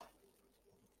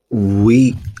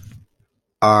We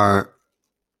are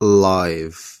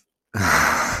live.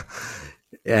 Yeah,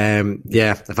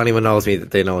 if anyone knows me,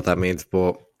 they know what that means.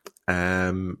 But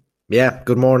yeah,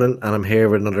 good morning, and I'm here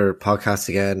with another podcast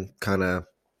again, kind of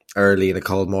early in a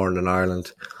cold morning in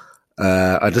Ireland.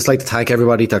 I'd just like to thank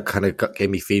everybody that kind of gave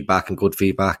me feedback and good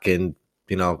feedback and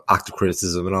active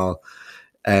criticism and all.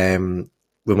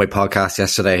 With my podcast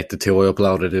yesterday, the two I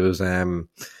uploaded, it was a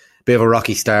bit of a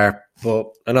rocky start, but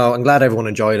I know I'm glad everyone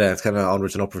enjoyed it. It's kind of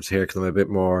onwards and upwards here because I'm a bit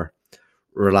more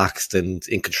relaxed and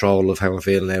in control of how I'm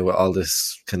feeling now with all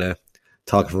this kind of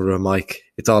talking from a mic.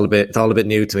 It's all a bit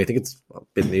new to me. I think it's a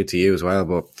bit new to you as well.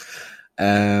 But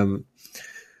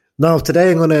no, today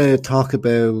I'm going to talk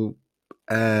about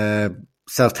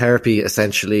self-therapy.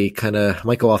 Essentially, kind of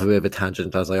might go off a bit of a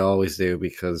tangent as I always do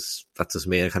because that's just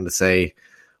me. I kind of say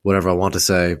whatever I want to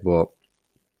say, but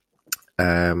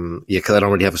yeah, because I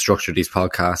don't really have a structure to these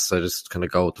podcasts, so I just kind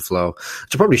of go with the flow.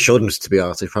 Which I probably shouldn't, to be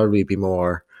honest. I should probably be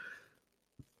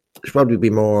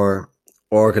more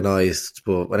organized,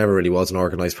 but I never really was an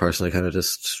organized person. I kind of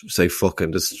just say fuck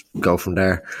and just go from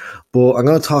there. But I'm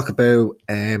going to talk about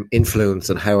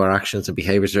influence and how our actions and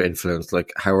behaviors are influenced,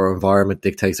 like how our environment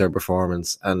dictates our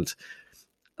performance, and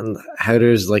how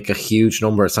there's like a huge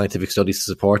number of scientific studies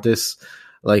to support this.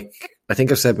 Like I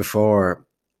think I've said before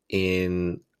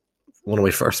in one of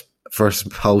my first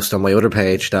posts on my other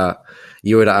page that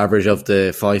you are the average of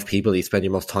the 5 people you spend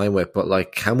your most time with, but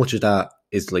like how much of that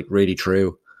is like really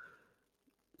true?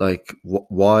 Like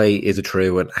why is it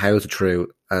true, and how is it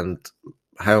true, and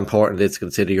how important it is to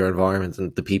consider your environment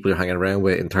and the people you're hanging around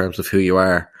with in terms of who you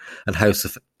are and how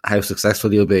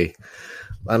successful you'll be.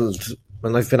 And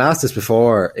I've been asked this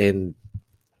before in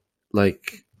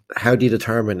like, how do you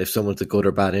determine if someone's a good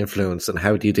or bad influence, and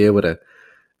how do you deal with it?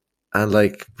 And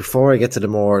like, before I get to the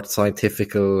more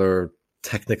scientific or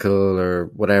technical or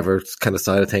whatever kind of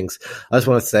side of things, I just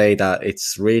want to say that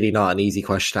it's really not an easy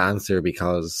question to answer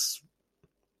because,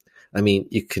 I mean,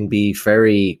 you can be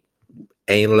very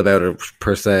anal about it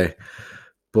per se,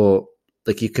 but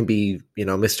like you can be,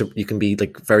 you can be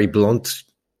like very blunt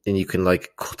and you can like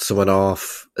cut someone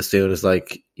off as soon as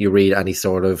like you read any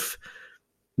sort of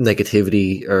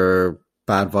negativity or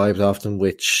bad vibes off them,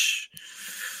 which,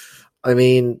 I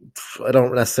mean, I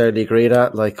don't necessarily agree with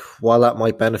that. Like, while that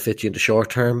might benefit you in the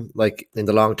short term, like in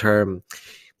the long term,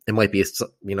 it might be,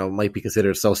 might be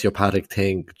considered a sociopathic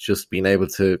thing, just being able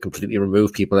to completely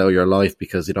remove people out of your life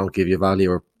because they don't give you value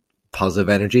or positive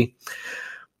energy.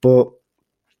 But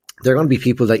there are going to be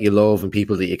people that you love and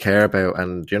people that you care about,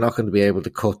 and you're not going to be able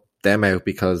to cut them out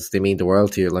because they mean the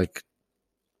world to you. Like,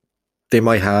 they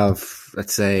might have,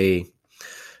 let's say,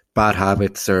 bad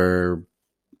habits or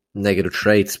negative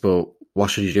traits, but what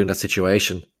should you do in that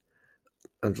situation?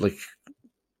 And like,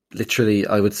 literally,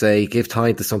 I would say give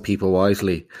time to some people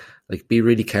wisely. Like, be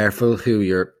really careful who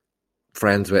you're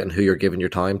friends with and who you're giving your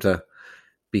time to,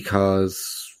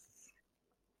 because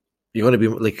you're going to be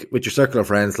like, with your circle of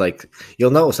friends, like,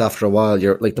 you'll notice after a while,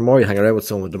 you're like, the more you hang around with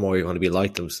someone, the more you're going to be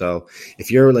like them. So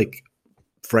if you're like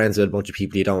friends with a bunch of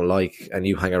people you don't like and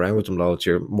you hang around with them loads,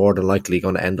 you're more than likely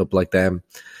going to end up like them.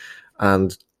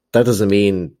 And that doesn't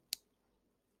mean,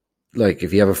 like,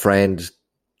 if you have a friend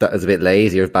that is a bit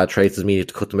lazy or has bad traits, doesn't mean you have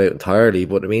to cut them out entirely,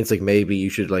 but it means like maybe you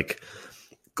should like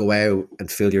go out and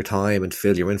fill your time and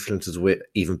fill your influences with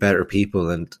even better people,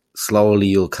 and slowly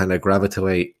you'll kind of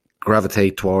gravitate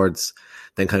towards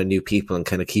then kind of new people and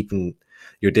kind of keeping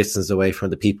your distance away from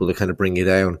the people that kind of bring you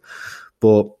down.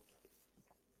 But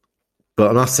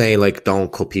I'm not saying like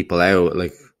don't cut people out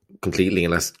like completely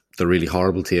unless they're really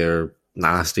horrible to you or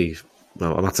nasty.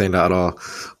 No, I'm not saying that at all.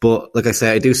 But like I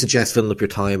say, I do suggest filling up your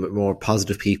time with more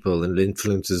positive people and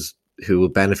influences who will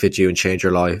benefit you and change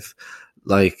your life.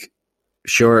 Like,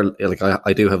 sure, like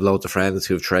I do have loads of friends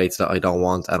who have traits that I don't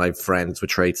want, and I have friends with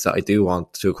traits that I do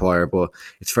want to acquire, but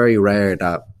it's very rare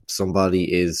that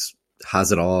somebody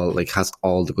has it all, like has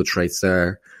all the good traits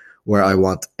there, where I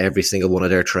want every single one of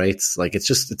their traits. Like, it's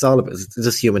just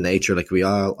human nature. Like, we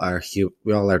all are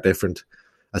different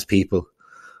as people.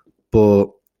 But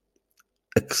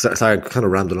sorry, I'm kind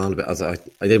of rambling on a bit, as I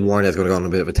did warn you I was going to go on a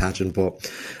bit of a tangent,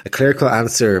 but a clear-cut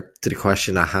answer to the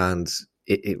question at hand,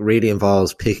 it really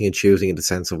involves picking and choosing in the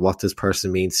sense of what this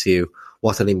person means to you,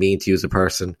 what do they mean to you as a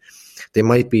person. They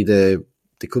could be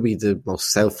the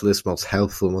most selfless, most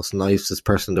helpful, most nicest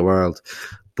person in the world,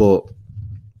 but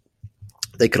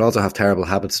they could also have terrible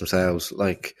habits themselves.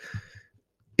 Like,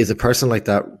 is a person like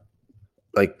that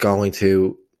like going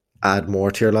to add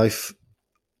more to your life?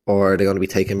 Or are they going to be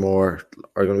taking more,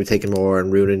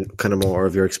 and ruining kind of more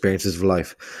of your experiences of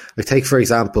life? Like, take, for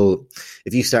example,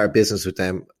 if you start a business with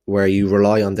them where you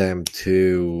rely on them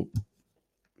to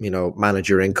manage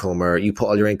your income, or you put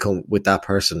all your income with that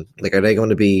person. Like, are they going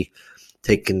to be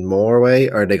taking more away,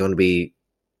 or are they going to be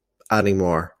adding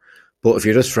more? But if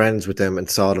you're just friends with them and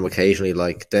saw them occasionally,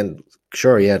 like, then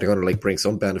sure, yeah, they're going to like bring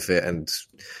some benefit and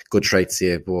good traits to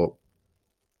you. But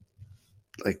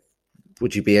like,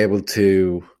 would you be able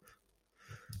to,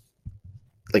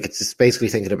 like, it's just basically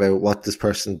thinking about what does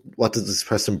this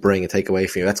person bring and take away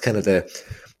from you? That's kind of the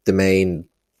main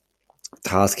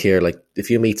task here. Like,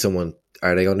 if you meet someone,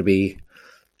 are they going to be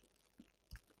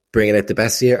bringing out the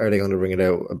best of you, or are they going to bring it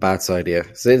out a bad side of you?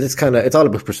 So it's all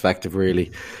about perspective,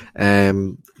 really.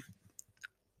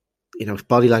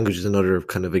 Body language is another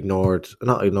kind of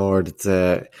not ignored, it's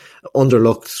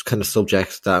underlooked kind of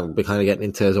subject that we're kind of getting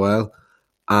into as well.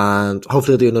 And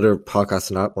hopefully I'll do another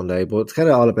podcast on that one day, but it's kind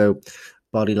of all about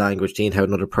body language, seeing how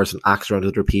another person acts around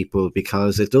other people,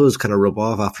 because it does kind of rub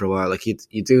off after a while. Like, you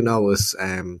do notice,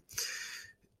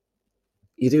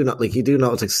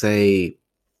 like, say,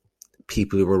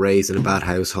 people who were raised in a bad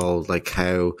household, like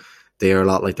how they are a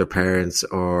lot like their parents.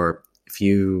 Or if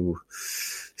you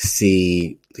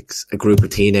see like a group of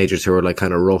teenagers who are like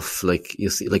kind of rough, like you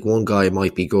see like one guy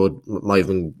might be good, might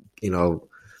even,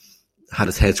 had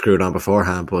his head screwed on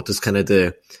beforehand, but just kind of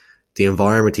the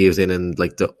environment he was in, and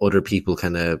like the other people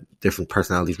kind of different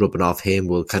personalities rubbing off him,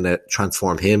 will kind of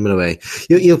transform him in a way.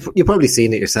 You've probably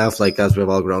seen it yourself, like, as we've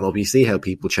all grown up, you see how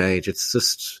people change. It's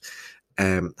just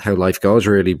how life goes,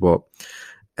 really. But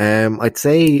I'd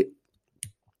say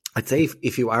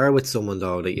if you are with someone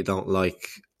though that you don't like,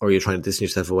 or you're trying to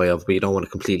distance yourself away of, but you don't want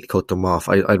to completely cut them off,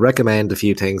 I'd recommend a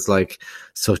few things, like,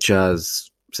 such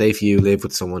as, say, if you live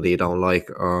with someone that you don't like,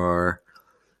 or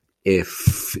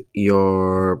if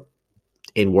you're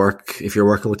in work, if you're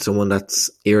working with someone that's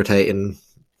irritating,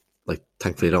 like,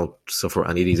 thankfully I don't suffer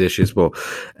any of these issues, but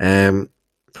I'd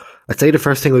say the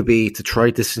first thing would be to try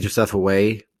to distance yourself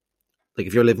away. Like,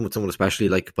 if you're living with someone, especially,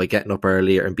 like, by getting up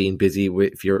earlier and being busy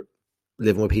if you're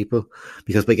living with people,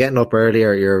 because by getting up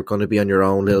earlier, you're going to be on your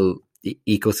own little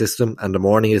ecosystem, and the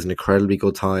morning is an incredibly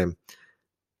good time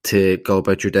to go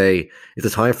about your day. It's a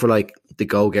time for, like, the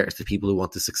go-getters, the people who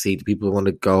want to succeed, the people who want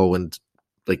to go and,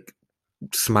 like,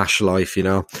 smash life,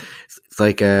 It's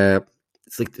like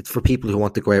it's for people who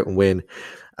want to go out and win.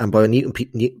 And by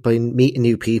meeting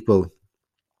new people,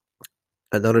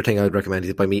 another thing I would recommend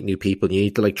is, by meeting new people, you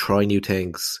need to, like, try new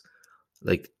things,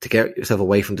 like, to get yourself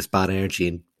away from this bad energy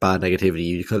and bad negativity.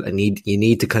 You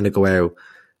need to kind of go out,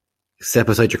 step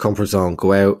outside your comfort zone,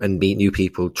 go out and meet new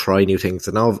people, try new things.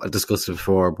 I know I've discussed it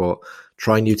before, but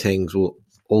trying new things will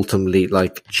ultimately,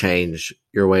 like, change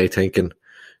your way of thinking.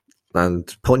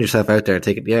 And putting yourself out there,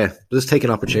 just taking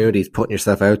opportunities, putting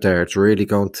yourself out there, it's really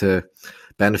going to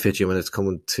benefit you when it's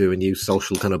coming to a new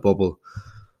social kind of bubble.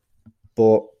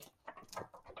 But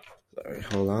sorry,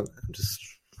 hold on, I just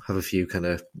have a few kind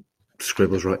of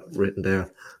scribbles written there.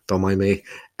 Don't mind me.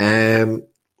 But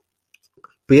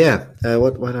yeah,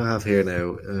 what do I have here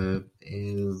now?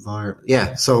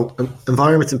 So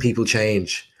environments and people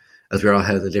change as we're all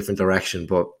headed in a different direction,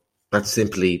 but that's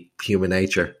simply human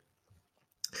nature.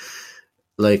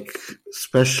 Like,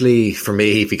 especially for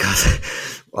me, because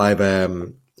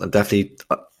I'm definitely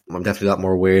a lot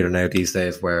more weirder now these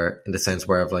days, where, in the sense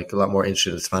where I've, like, a lot more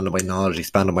interested in expanding my knowledge,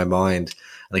 expanding my mind,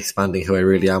 and expanding who I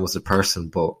really am as a person.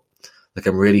 But, like,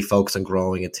 I'm really focused on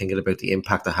growing and thinking about the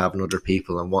impact I have on other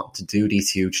people, and want to do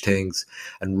these huge things,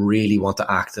 and really want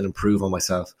to act and improve on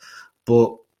myself.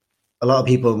 But a lot of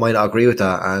people might not agree with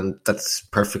that, and that's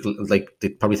perfectly, like, they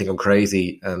probably think I'm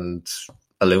crazy and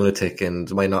a lunatic, and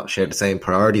might not share the same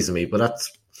priorities as me, but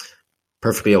that's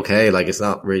perfectly okay. Like, it's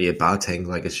not really a bad thing.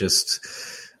 Like, it's just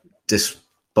this,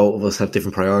 both of us have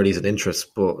different priorities and interests,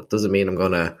 but it doesn't mean I'm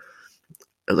gonna,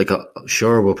 like,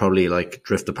 sure, we'll probably, like,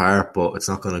 drift apart, but it's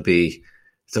not gonna be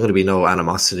no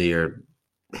animosity or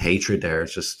hatred there.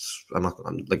 It's just, I'm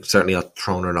like, certainly not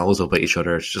throwing our nose up at each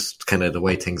other. It's just kind of the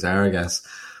way things are, I guess.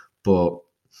 But,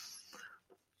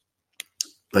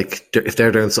 like, if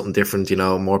they're doing something different,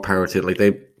 more power to it. Like,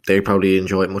 they probably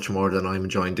enjoy it much more than I'm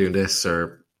enjoying doing this,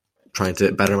 or trying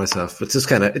to better myself. It's just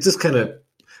kind of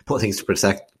put things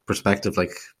to perspective.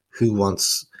 Like, who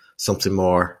wants something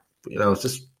more? It's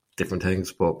just different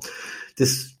things. But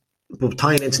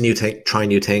tying into trying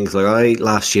new things. Like, I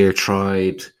last year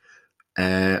tried.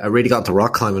 I really got into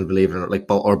rock climbing, believe it or not, like,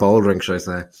 or bouldering, should I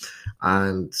say?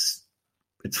 And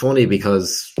it's funny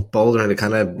because bouldering, it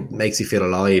kind of makes you feel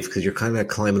alive, because you're kind of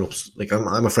climbing up. Like,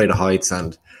 I'm afraid of heights,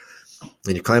 and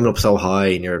you're climbing up so high,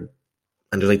 and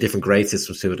there's, like, different grade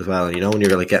systems to it as well. And when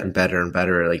you're, like, getting better and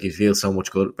better, like, you feel so much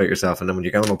good about yourself. And then when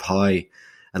you're going up high,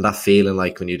 and that feeling,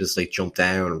 like, when you just, like, jump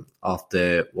down off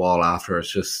the wall after,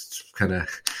 it's just kind of,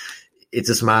 it's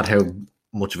just mad how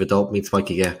much of a dopamine spike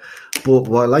you get. But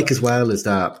what I like as well is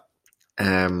that,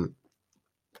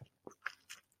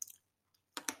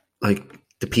 like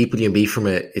the people you meet from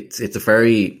it, it's a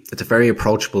very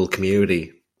approachable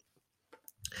community,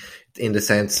 in the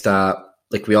sense that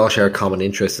like we all share a common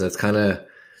interest, and it's kind of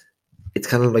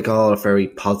like all a very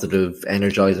positive,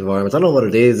 energized environment. I don't know what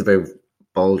it is about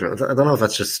Boulder. I don't know if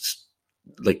that's just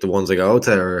like the ones I go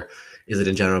to, or is it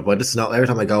in general, but just not every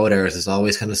time I go there, there's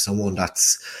always kind of someone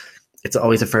it's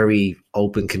always a very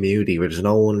open community where there's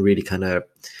no one really kind of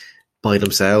by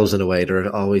themselves in a way.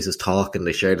 They're always just talking,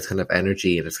 they share this kind of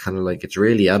energy, and it's kind of like, it's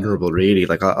really admirable, really.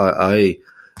 Like I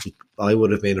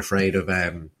would have been afraid of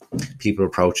people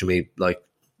approaching me, like,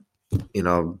 you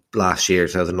know, last year,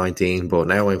 2019, but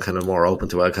now I'm kind of more open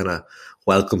to it. I kind of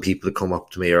welcome people to come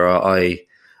up to me, or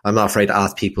I'm not afraid to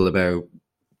ask people about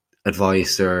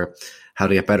advice or how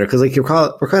to get better, because like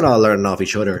we're kind of all learning off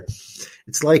each other.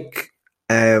 It's like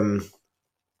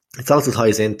it also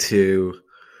ties into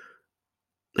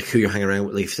like who you're hanging around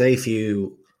with. Like say if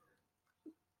you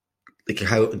like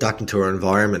how adapting to our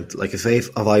environment. Like if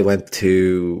I went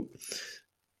to,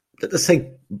 let's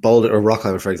say Boulder or rock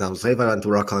climbing, for example. Say if I went to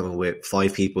rock climbing with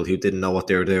 5 people who didn't know what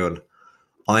they were doing,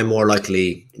 I'm more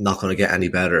likely not going to get any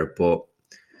better. But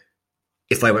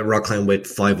if I went rock climbing with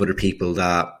 5 other people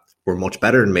that were much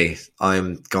better than me,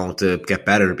 I'm going to get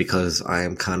better because I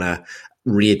am kind of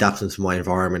readapting to my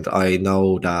environment. I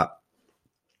know that,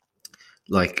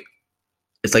 like,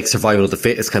 it's like survival of the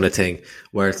fittest kind of thing,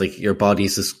 where it's like your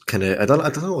body's just kind of, I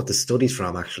don't know what the study's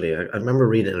from actually. I remember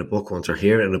reading it in a book once or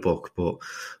hearing it in a book,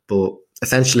 but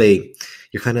essentially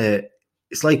you're kind of,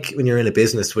 it's like when you're in a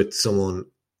business with someone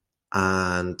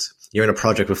and you're in a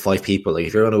project with 5 people. Like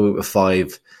if you're on a with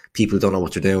 5 people who don't know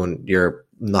what you're doing, you're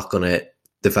not going to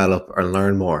develop or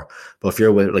learn more. But if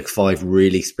you're with like 5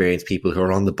 really experienced people who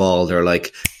are on the ball, they're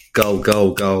like, go,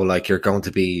 go, go. Like you're going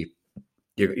to be,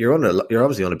 you're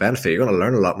obviously going to benefit. You're going to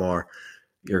learn a lot more.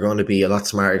 You're going to be a lot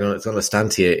smarter. It's going to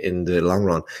stand to you in the long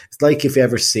run. It's like if you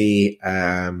ever see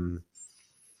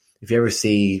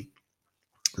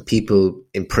people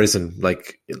in prison,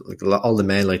 like all the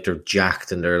men, like they're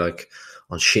jacked and they're like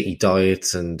on shitty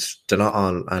diets and they're not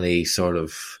on any sort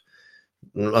of,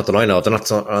 not that I know, they're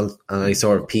not on any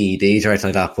sort of PEDs or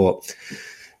anything like that, but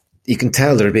you can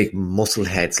tell they're big muscle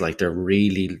heads. Like they're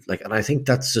really like, and I think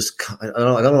that's just, I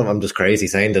don't know if I'm just crazy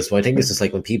saying this, but I think it's just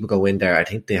like when people go in there, I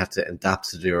think they have to adapt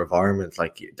to their environment.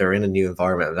 Like they're in a new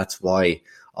environment, and that's why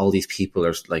all these people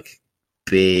are like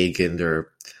big and they're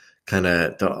kind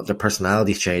of, their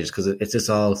personalities change, because it's just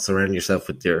all surrounding yourself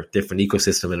with your different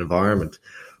ecosystem and environment.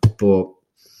 But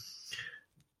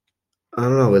I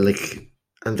don't know, like,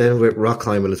 and then with rock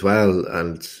climbing as well,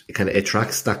 and it kind of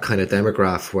attracts that kind of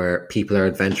demographic where people are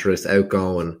adventurous,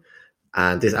 outgoing,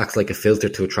 and this acts like a filter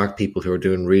to attract people who are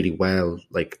doing really well,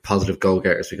 like positive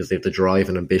go-getters, because they have the drive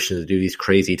and ambition to do these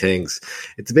crazy things.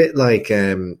 It's a bit like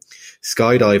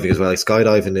skydiving as well. Like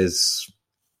skydiving is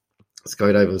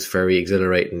very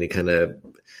exhilarating.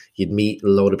 You'd meet a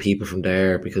load of people from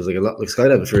there, because like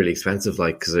skydiving is really expensive,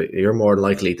 like, because you're more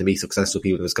likely to meet successful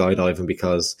people in skydiving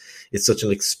because it's such an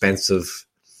expensive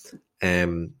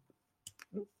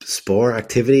sport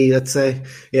activity, let's say.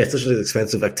 Yeah, it's such an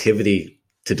expensive activity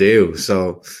to do.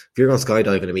 So if you're going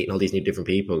skydiving and meeting all these new different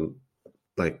people,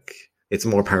 like, it's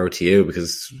more power to you,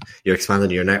 because you're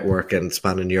expanding your network and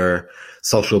expanding your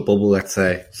social bubble, let's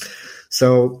say.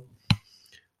 So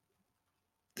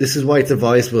this is why it's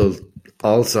advisable.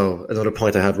 Also, another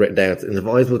point I had written down, it's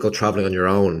advisable to go traveling on your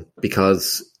own,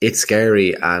 because it's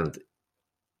scary and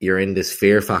you're in this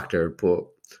fear factor. But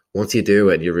once you do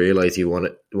it, you realize you want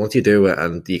it. Once you do it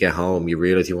and you get home, you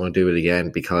realize you want to do it again,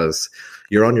 because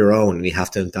you're on your own and you have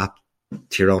to adapt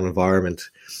to your own environment,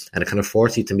 and it kind of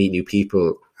forces you to meet new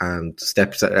people and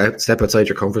step outside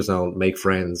your comfort zone, make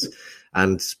friends.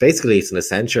 And basically, it's an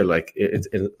adventure, like it's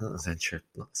adventure.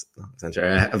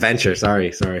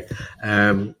 Sorry.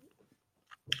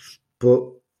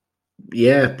 But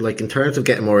yeah, like in terms of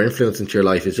getting more influence into your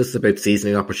life, it's just about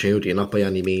seizing opportunity and not by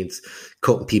any means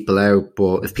cutting people out.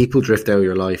 But if people drift out of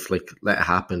your life, like, let it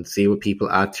happen. See what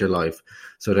people add to your life,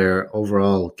 so they're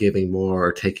overall giving more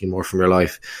or taking more from your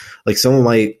life. Like some of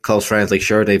my close friends, like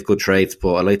sure, they have good traits,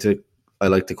 but I like to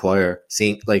acquire.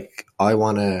 Seeing, like, I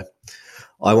want to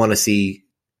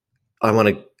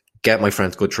get my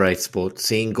friends good traits, but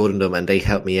seeing good in them and they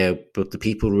help me out. But the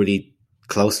people really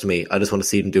close to me, I just want to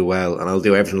see them do well, and I'll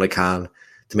do everything I can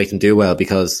to make them do well,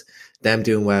 because them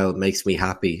doing well makes me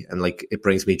happy and like it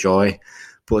brings me joy.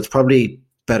 But it's probably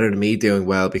better than me doing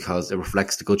well, because it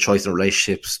reflects the good choice in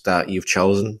relationships that you've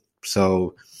chosen.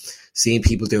 So seeing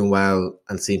people doing well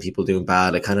and seeing people doing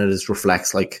bad, it kind of just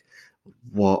reflects like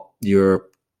what your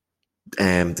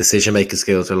decision making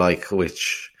skills are like,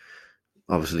 which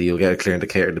obviously you'll get a clear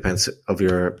indicator, depends of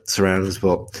your surroundings.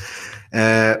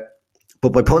 Uh,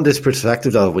 but by putting this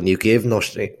perspective of when you give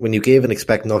and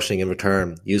expect nothing in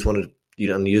return, use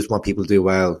what people do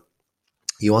well.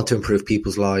 You want to improve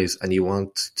people's lives and you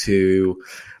want to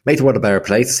make the world a better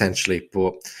place, essentially.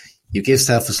 But you give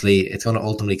selflessly, it's going to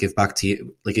ultimately give back to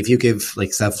you. Like if you give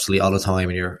like selflessly all the time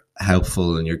and you're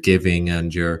helpful and you're giving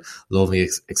and you're loving,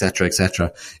 etc.,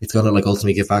 etc., it's going to like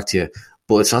ultimately give back to you.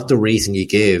 But it's not the reason you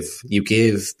give. You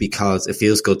give because it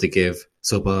feels good to give.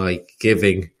 So by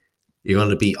giving, you're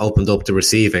going to be opened up to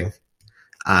receiving,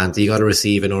 and you got to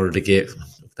receive in order to give.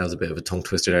 That was a bit of a tongue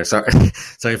twister there. Sorry,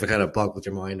 sorry if I kind of boggled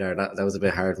your mind there. That was a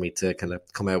bit hard for me to kind of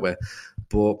come out with.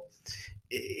 But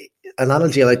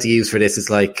analogy I like to use for this is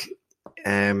like,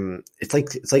 it's like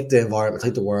the environment, it's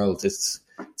like the world. It's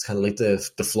kind of like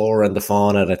the flora and the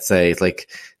fauna. Let's say it's like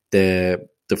the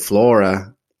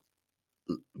flora.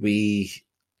 The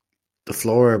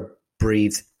flora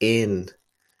breathes in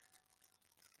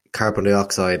carbon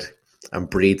dioxide and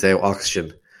breathes out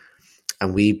oxygen,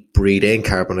 and we breathe in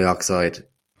carbon dioxide.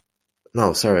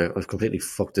 No, sorry, I've completely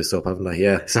fucked this up, haven't I?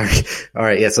 Yeah, sorry. All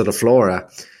right, yeah. So the flora,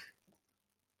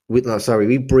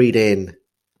 we breathe in.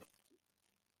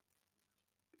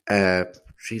 Why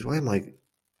am I?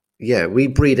 Yeah, we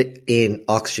breathe in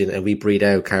oxygen and we breathe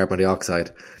out carbon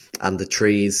dioxide, and the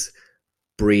trees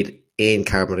breathe in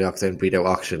carbon dioxide and breathe out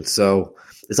oxygen. So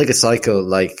it's like a cycle,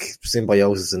 like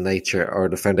symbiosis in nature, or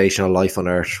the foundation of life on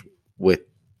Earth, with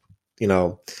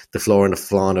the flora and the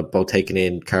fauna both taking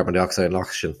in carbon dioxide and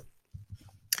oxygen.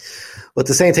 But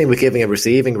the same thing with giving and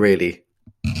receiving, really.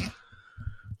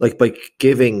 Like by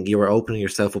giving, you are opening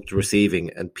yourself up to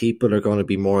receiving, and people are going to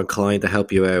be more inclined to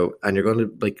help you out, and you're going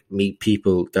to like meet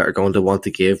people that are going to want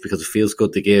to give because it feels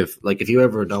good to give. Like if you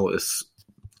ever notice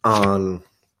on,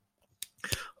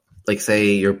 like,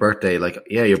 say your birthday, like,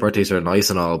 yeah, your birthdays are nice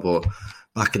and all, but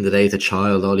back in the day as a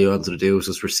child, all you wanted to do was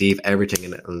just receive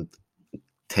everything and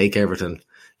take everything.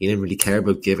 You didn't really care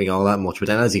about giving all that much. But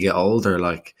then as you get older,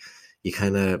 like, you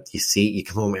become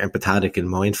empathetic and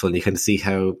mindful, and you kind of see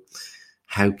how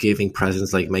giving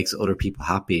presents like makes other people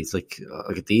happy. It's like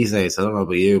these days, I don't know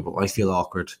about you, but I feel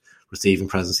awkward receiving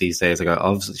presents these days. Like,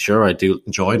 obviously, sure, I do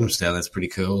enjoy them still. It's pretty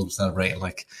cool celebrating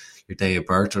like your day of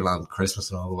birth or on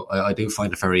Christmas and all. I do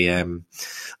find it very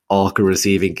awkward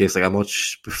receiving gifts. Like, I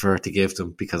much prefer to give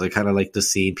them because I kind of like to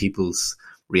see people's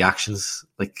reactions.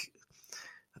 Like,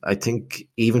 I think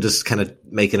even just kind of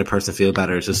making a person feel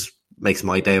better just makes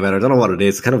my day better. I don't know what it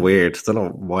is. It's kind of weird. I don't know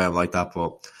why I'm like that,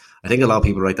 but I think a lot of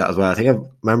people are like that as well. I think I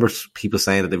remember people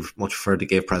saying that they much prefer to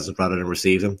give presents rather than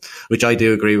receive them, which I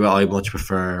do agree with. I much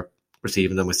prefer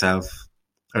receiving them myself,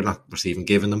 or not receiving,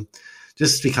 giving them,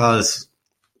 just because,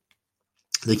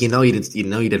 like, you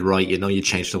did right. You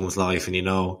changed someone's life, and you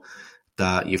know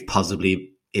that you've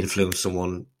positively influenced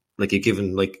someone. Like,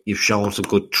 you've shown some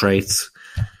good traits,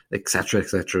 etc.,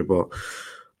 etc. But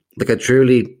like, I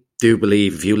truly do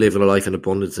believe if you live a life in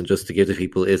abundance and just to give to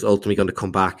people is ultimately going to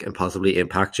come back and possibly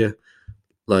impact you.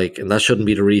 Like, and that shouldn't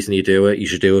be the reason you do it. You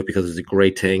should do it because it's a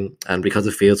great thing and because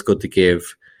it feels good to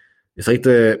give. It's like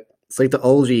the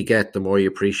older you get, the more you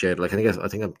appreciate it. Like, I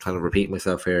think I'm kind of repeating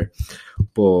myself here,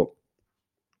 but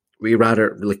we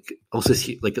rather, like, us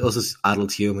as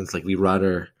adult humans, like, we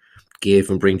rather give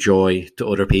and bring joy to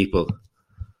other people.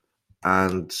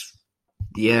 And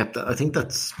yeah, I think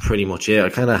that's pretty much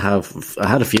it. I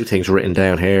had a few things written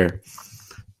down here,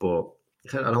 but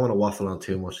I don't want to waffle on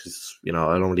too much because, I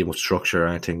don't really much structure or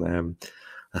anything.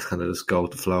 Let's kind of just go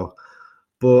with the flow.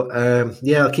 But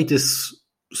yeah, I'll keep this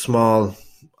small.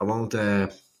 I won't go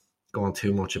on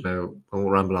too much I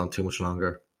won't ramble on too much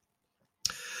longer.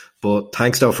 But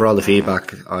thanks though for all the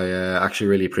feedback. I actually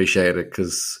really appreciate it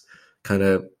because kind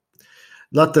of,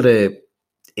 not that it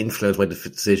influence my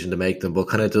decision to make them, but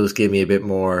kind of does give me a bit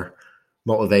more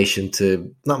motivation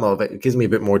to it gives me a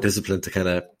bit more discipline to kind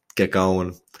of get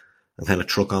going and kind of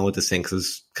truck on with this thing,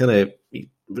 because kind of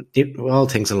all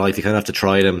things in life you kind of have to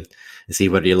try them and see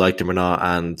whether you like them or not,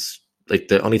 and like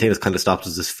the only thing that's kind of stops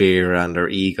us is fear and our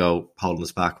ego holding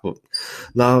us back. But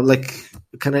no, like,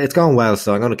 kind of it's going well,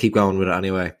 so I'm going to keep going with it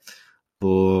anyway.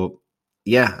 But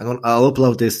yeah, I'll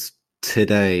upload this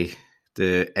today,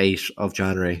 the 8th of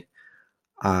January.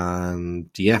 And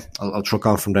yeah, I'll truck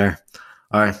on from there.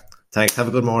 All right. Thanks. Have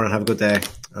a good morning. Have a good day.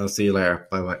 I'll see you later.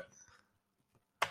 Bye bye.